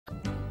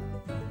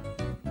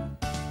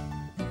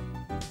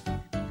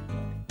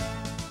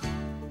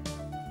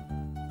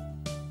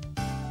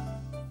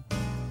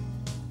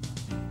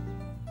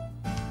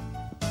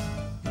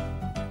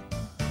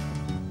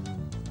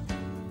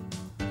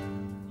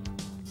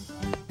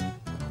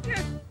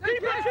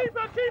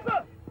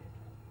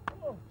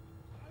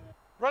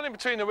Running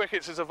between the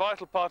wickets is a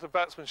vital part of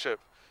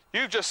batsmanship.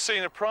 You've just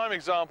seen a prime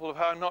example of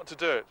how not to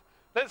do it.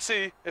 Let's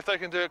see if they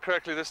can do it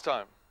correctly this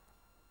time.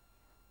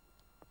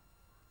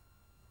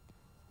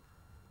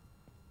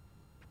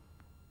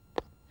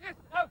 Yes,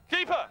 no.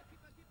 Keeper!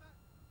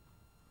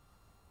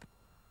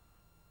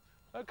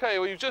 Okay,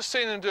 well, you've just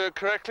seen him do it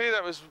correctly.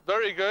 That was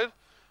very good.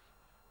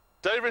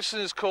 Dave Richardson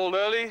is called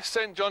early,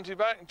 sent Jonty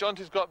back.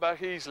 Jonty's got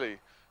back easily.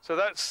 So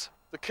that's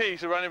the key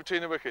to running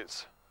between the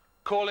wickets.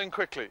 Calling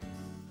quickly.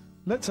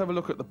 Let's have a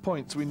look at the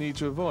points we need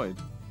to avoid.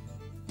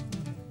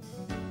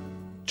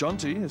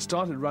 Jonty has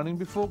started running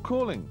before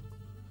calling.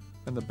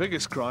 And the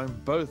biggest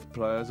crime, both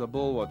players are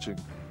ball watching.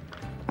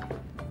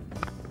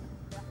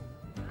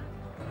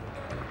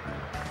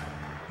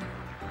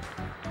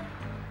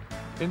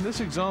 In this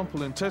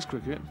example in Test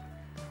cricket,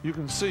 you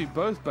can see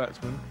both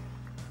batsmen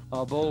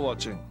are ball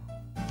watching.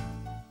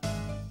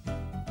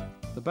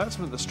 The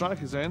batsman at the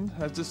striker's end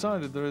has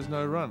decided there is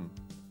no run.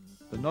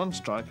 The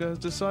non-striker has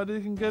decided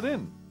he can get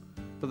in,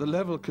 but the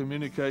level of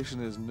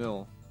communication is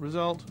nil.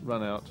 Result,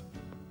 run out.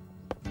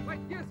 Wait,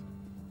 yes.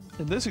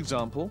 In this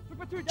example,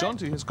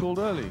 Jonty has called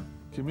early,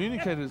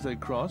 communicated as they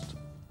crossed,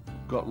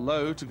 got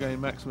low to gain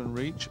maximum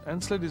reach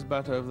and slid his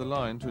bat over the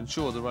line to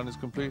ensure the run is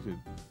completed.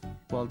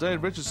 While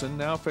Dave Richardson,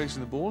 now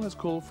facing the ball, has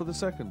called for the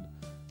second,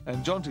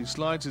 and Jonty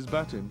slides his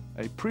bat in,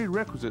 a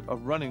prerequisite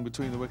of running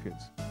between the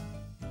wickets.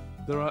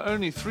 There are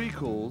only 3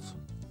 calls,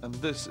 and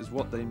this is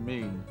what they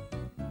mean.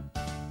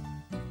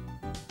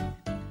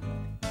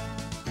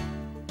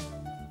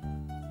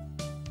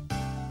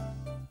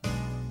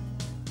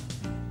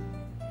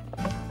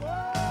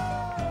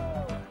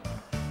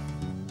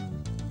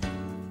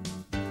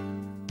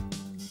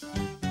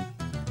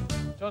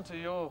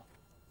 Jonty, you're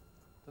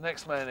the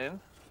next man in.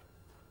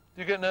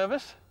 Do you get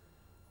nervous?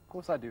 Of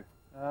course I do.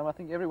 I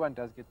think everyone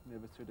does get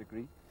nervous to a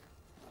degree.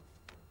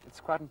 It's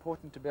quite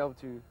important to be able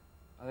to,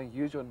 I think,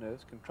 use your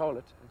nerves, control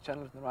it, and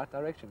channel it in the right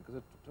direction, because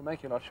it will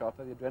make you a lot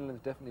sharper. The adrenaline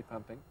is definitely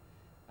pumping.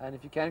 And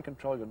if you can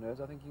control your nerves,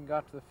 I think you can go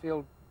out to the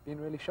field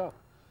being really sharp.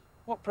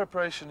 What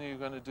preparation are you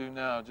going to do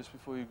now, just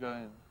before you go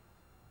in?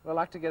 Well,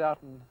 I like to get out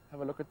and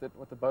have a look at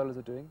what the bowlers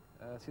are doing,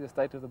 see the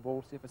state of the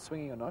ball, see if it's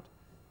swinging or not.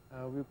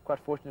 We're quite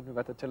fortunate we've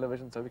got the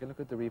television, so we can look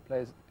at the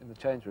replays in the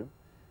change room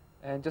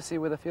and just see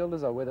where the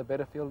fielders are, where the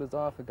better fielders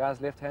are, if the guy's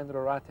left-handed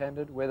or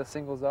right-handed, where the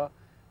singles are,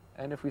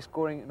 and if we're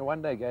scoring in a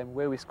one-day game,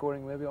 where we're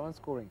scoring, where we aren't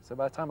scoring. So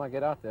by the time I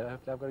get out there,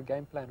 hopefully I've got a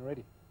game plan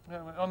already.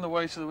 Yeah, on the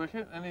way to the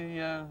wicket,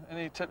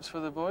 any tips for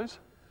the boys?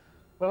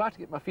 Well, I like to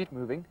get my feet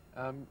moving.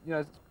 You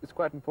know, it's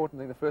quite important.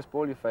 I think the first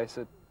ball you face,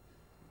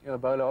 the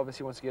bowler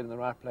obviously wants to get in the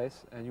right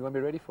place, and you want to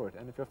be ready for it.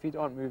 And if your feet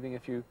aren't moving,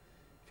 if you're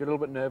a little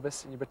bit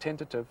nervous and you're a bit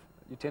tentative,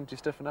 you tend to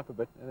stiffen up a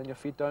bit, and then your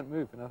feet don't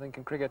move. And I think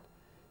in cricket,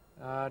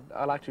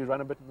 I like to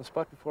run a bit in the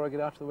spot before I get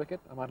out to the wicket.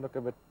 I might look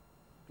a bit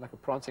like a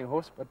prancing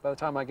horse, but by the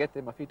time I get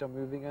there, my feet are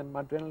moving and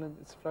my adrenaline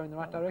is flowing in the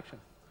right direction.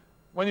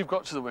 When you've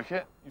got to the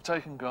wicket, you've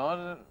taken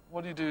guard.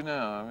 What do you do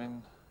now? I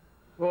mean,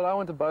 well, I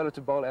want the bowler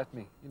to bowl at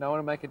me. You know, I want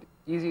to make it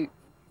easy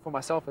for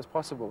myself as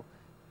possible.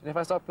 And if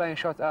I start playing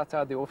shots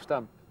outside the off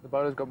stump, the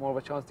bowler's got more of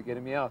a chance to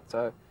getting me out.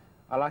 So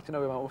I like to know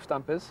where my off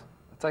stump is.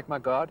 I take my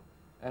guard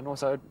and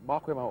also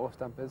mark where my off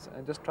stump is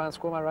and just try and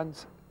score my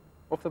runs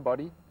off the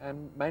body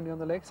and mainly on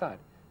the leg side.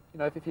 You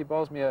know, if he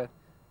bowls me a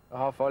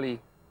half volley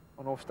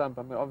on off stump,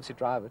 I'm going to obviously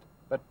drive it.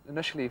 But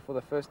initially, for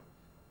the first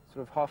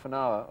sort of half an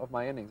hour of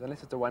my innings,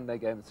 unless it's a one-day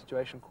game, the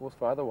situation calls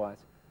for otherwise,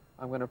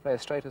 I'm going to play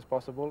as straight as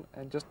possible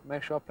and just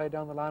make sure I play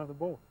down the line of the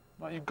ball.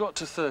 Well, you've got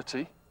to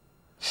 30.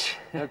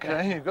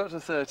 Okay, you've got to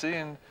 30,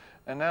 and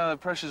now the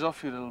pressure's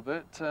off you a little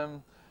bit.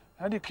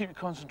 How do you keep your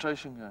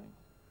concentration going?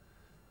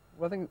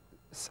 Well, I think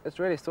it's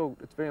really still,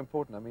 it's very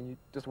important. I mean, you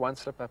just one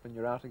slip up and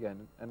you're out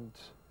again. And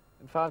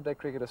in 5-day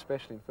cricket,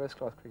 especially in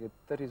first-class cricket,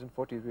 30s and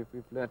 40s,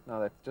 we've learnt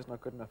now that's just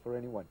not good enough for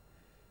anyone.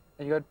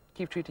 And you've got to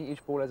keep treating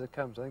each ball as it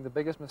comes. I think the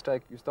biggest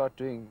mistake you start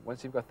doing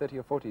once you've got 30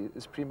 or 40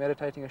 is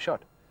premeditating a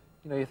shot.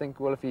 You know, you think,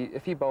 well,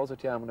 if he bowls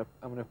it here, I'm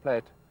going to play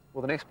it.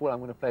 Well, the next ball I'm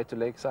going to play it to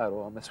leg side,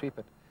 or I'm going to sweep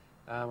it.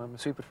 I'm going to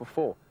sweep it for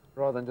 4,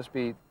 rather than just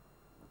play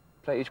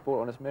each ball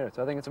on its merit.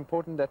 So I think it's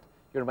important that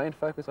you remain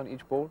focused on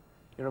each ball.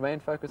 You remain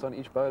focused on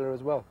each bowler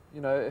as well.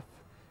 You know,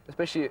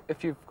 especially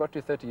if you've got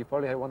to 30, you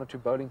probably have 1 or 2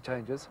 bowling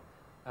changes.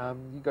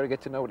 You've got to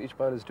get to know what each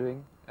bowler's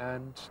doing,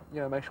 and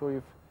make sure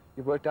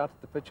you've worked out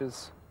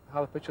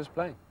how the pitch is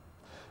playing.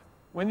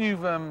 When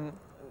you've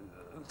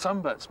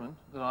some batsmen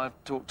that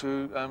I've talked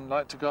to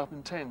like to go up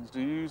in 10s. Do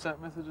you use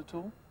that method at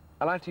all?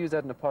 I like to use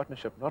that in a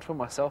partnership, not for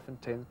myself in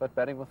 10s, but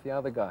batting with the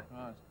other guy.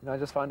 Right. You know, I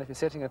just find if you're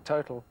setting a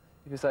total,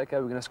 if you say, okay,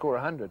 we're going to score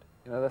 100,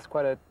 you know, that's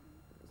quite a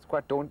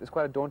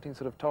daunting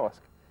sort of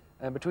task.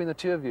 And between the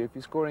two of you, if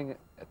you're scoring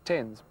at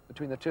 10s,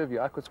 between the two of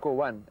you, I could score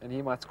 1, and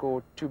he might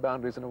score 2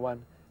 boundaries in a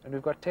 1, and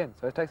we've got 10.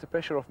 So it takes the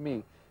pressure off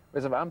me.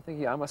 Whereas if I'm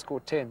thinking I must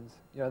score 10s,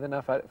 you know, then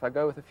if I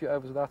go with a few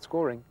overs without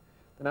scoring,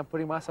 then I'm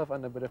putting myself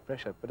under a bit of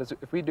pressure. But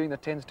if we're doing the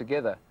 10s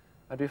together,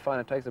 I do find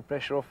it takes the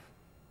pressure off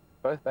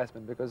both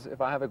batsmen, because if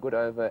I have a good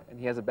over and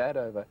he has a bad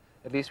over,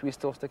 at least we're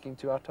still sticking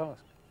to our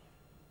task.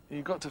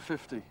 You got to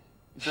 50.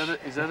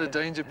 Is that a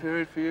danger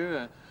period for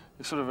you?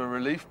 sort of a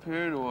relief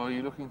period, or are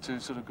you looking to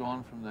sort of go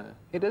on from there?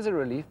 It is a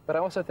relief, but I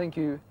also think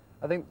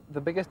I think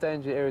the biggest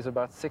danger area is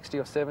about 60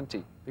 or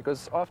 70,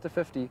 because after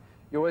 50,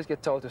 you always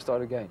get told to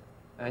start again.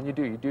 And you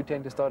do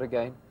tend to start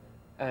again,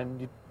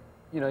 and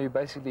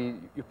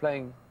you're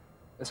playing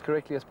as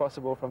correctly as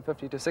possible from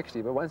 50 to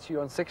 60, but once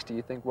you're on 60,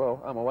 you think,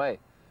 well, I'm away.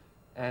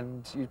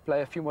 And you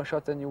play a few more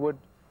shots than you would,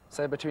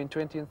 say, between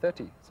 20 and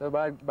 30. So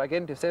by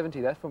getting to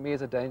 70, that for me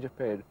is a danger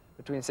period,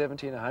 between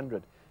 70 and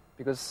 100,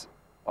 because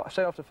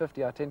straight after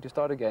 50, I tend to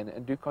start again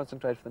and do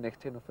concentrate for the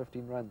next 10 or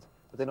 15 runs.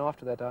 But then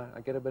after that,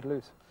 I get a bit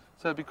loose.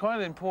 So it'd be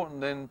quite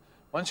important then,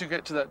 once you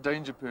get to that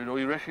danger period, or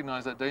you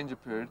recognise that danger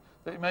period,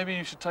 that maybe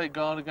you should take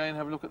guard again,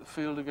 have a look at the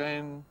field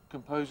again,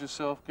 compose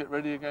yourself, get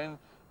ready again.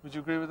 Would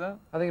you agree with that?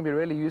 I think it'd be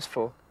really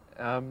useful.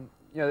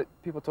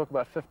 People talk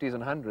about 50s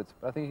and 100s,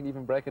 but I think you can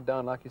even break it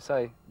down, like you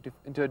say,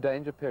 into a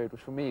danger period,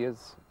 which for me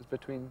is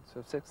between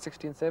sort of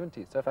 60 and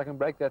 70. So if I can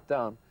break that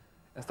down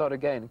and start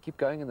again and keep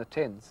going in the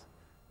 10s,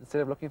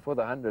 instead of looking for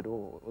the 100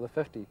 or the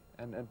 50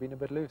 and being a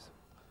bit loose.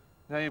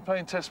 Now you're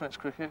playing Test match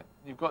cricket,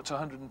 you've got to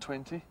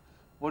 120.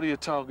 What are your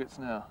targets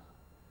now?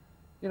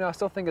 I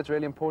still think it's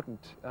really important.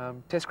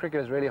 Test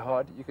cricket is really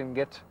hard. You can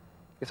get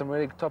some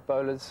really top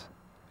bowlers,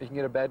 you can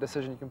get a bad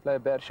decision, you can play a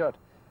bad shot.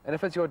 And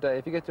if it's your day,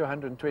 if you get to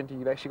 120,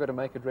 you've actually got to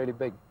make it really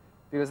big.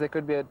 Because there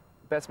could be a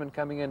batsman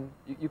coming in,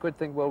 you could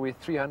think, well, we're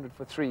 300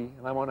 for 3,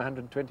 and I'm on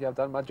 120, I've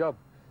done my job.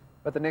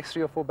 But the next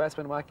 3 or 4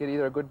 batsmen might get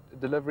either a good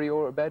delivery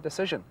or a bad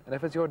decision. And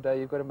if it's your day,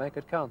 you've got to make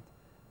it count.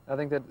 I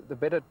think that the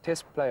better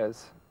Test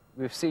players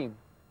we've seen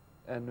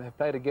and have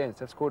played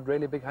against have scored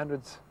really big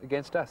hundreds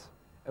against us.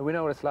 And we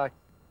know what it's like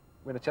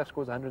when a chap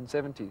scores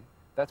 170,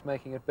 that's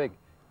making it big.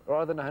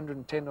 Rather than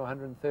 110 or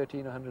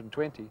 113 or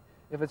 120,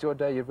 if it's your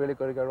day, you've really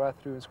got to go right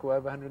through and score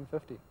over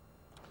 150.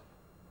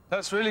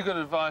 That's really good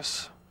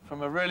advice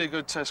from a really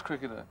good Test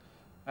cricketer.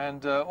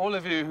 And all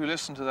of you who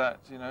listen to that,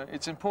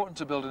 it's important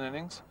to build an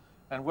innings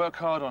and work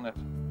hard on it.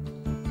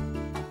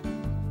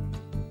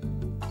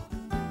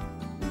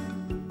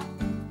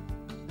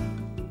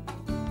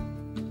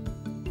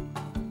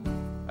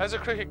 As a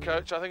cricket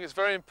coach, I think it's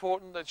very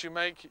important that you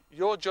make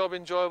your job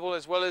enjoyable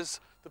as well as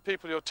the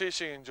people you're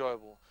teaching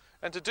enjoyable.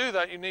 And to do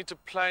that, you need to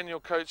plan your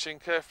coaching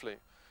carefully.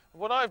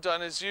 What I've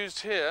done is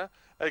used here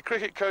a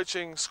cricket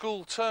coaching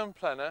school term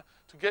planner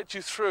to get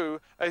you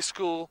through a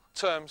school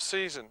term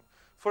season.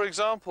 For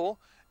example,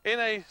 in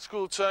a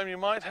school term, you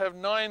might have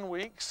 9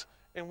 weeks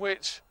in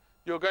which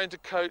you're going to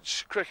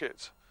coach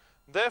cricket.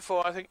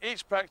 Therefore, I think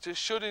each practice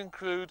should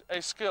include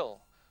a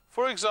skill.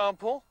 For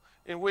example,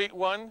 in week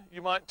 1,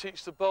 you might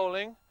teach the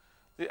bowling,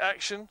 the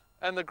action,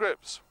 and the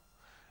grips.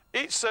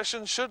 Each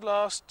session should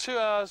last 2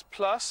 hours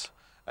plus,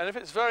 and if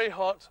it's very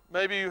hot,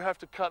 maybe you have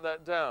to cut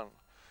that down.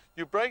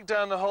 You break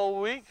down the whole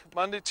week,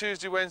 Monday,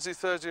 Tuesday, Wednesday,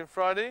 Thursday and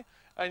Friday,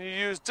 and you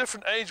use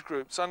different age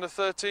groups, under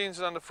 13s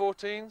and under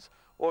 14s,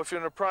 or if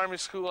you're in a primary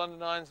school, under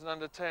 9s and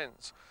under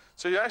 10s.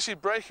 So you're actually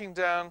breaking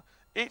down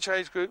each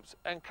age group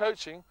and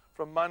coaching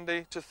from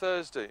Monday to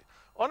Thursday.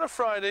 On a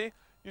Friday,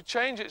 you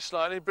change it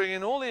slightly, bring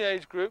in all the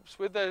age groups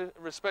with their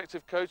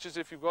respective coaches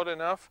if you've got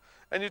enough,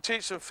 and you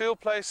teach them field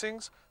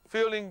placings,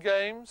 fielding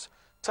games,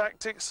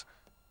 tactics,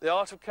 the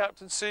art of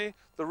captaincy,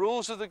 the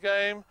rules of the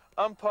game,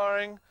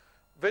 umpiring,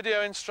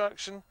 video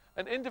instruction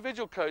and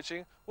individual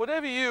coaching,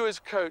 whatever you as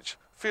coach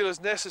feel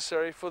is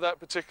necessary for that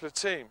particular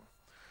team.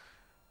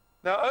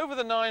 Now over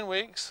the 9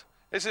 weeks,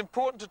 it's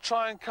important to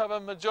try and cover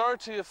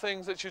majority of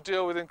things that you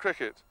deal with in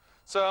cricket.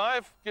 So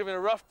I've given a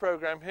rough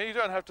program here. You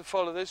don't have to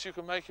follow this, you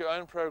can make your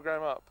own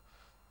program up.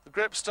 The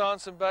grip,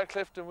 stance and back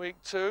lift in week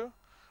 2.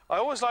 I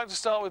always like to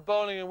start with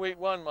bowling in week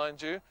 1,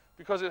 mind you,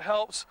 because it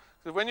helps,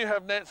 because when you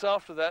have nets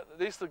after that, at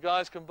least the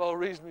guys can bowl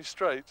reasonably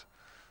straight.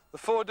 The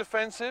forward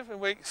defensive in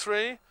week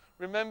 3.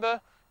 Remember,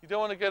 you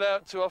don't want to get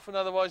out too often,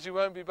 otherwise you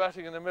won't be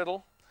batting in the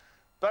middle.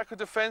 Backward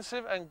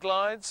defensive and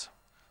glides,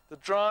 the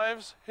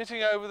drives,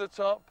 hitting over the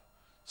top,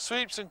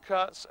 sweeps and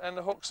cuts, and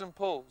the hooks and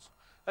pulls.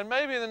 And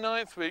maybe in the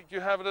 9th week you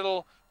have a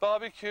little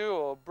barbecue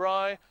or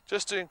braai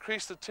just to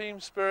increase the team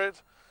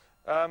spirit.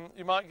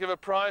 You might give a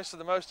prize to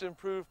the most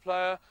improved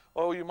player,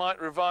 or you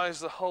might revise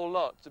the whole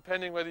lot,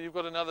 depending whether you've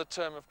got another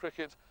term of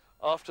cricket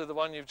after the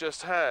one you've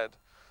just had.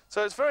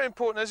 So it's very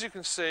important, as you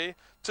can see,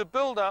 to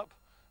build up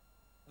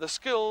the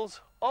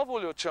skills of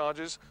all your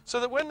charges so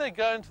that when they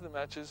go into the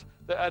matches,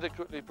 they're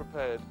adequately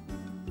prepared.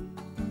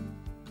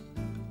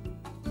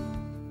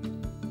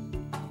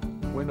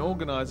 When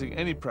organising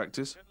any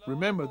practice,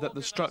 remember that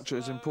the structure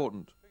is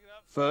important.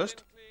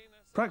 First,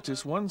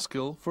 practice one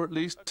skill for at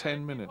least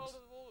 10 minutes.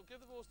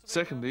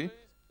 Secondly,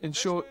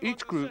 ensure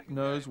each group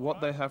knows what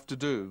they have to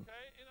do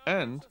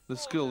and the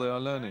skill they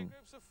are learning.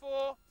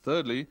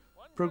 Thirdly,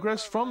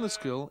 progress from the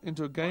skill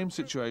into a game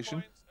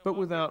situation but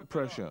without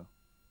pressure.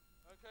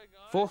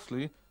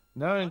 Fourthly,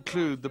 now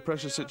include the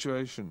pressure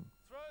situation.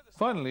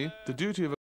 Finally, the duty of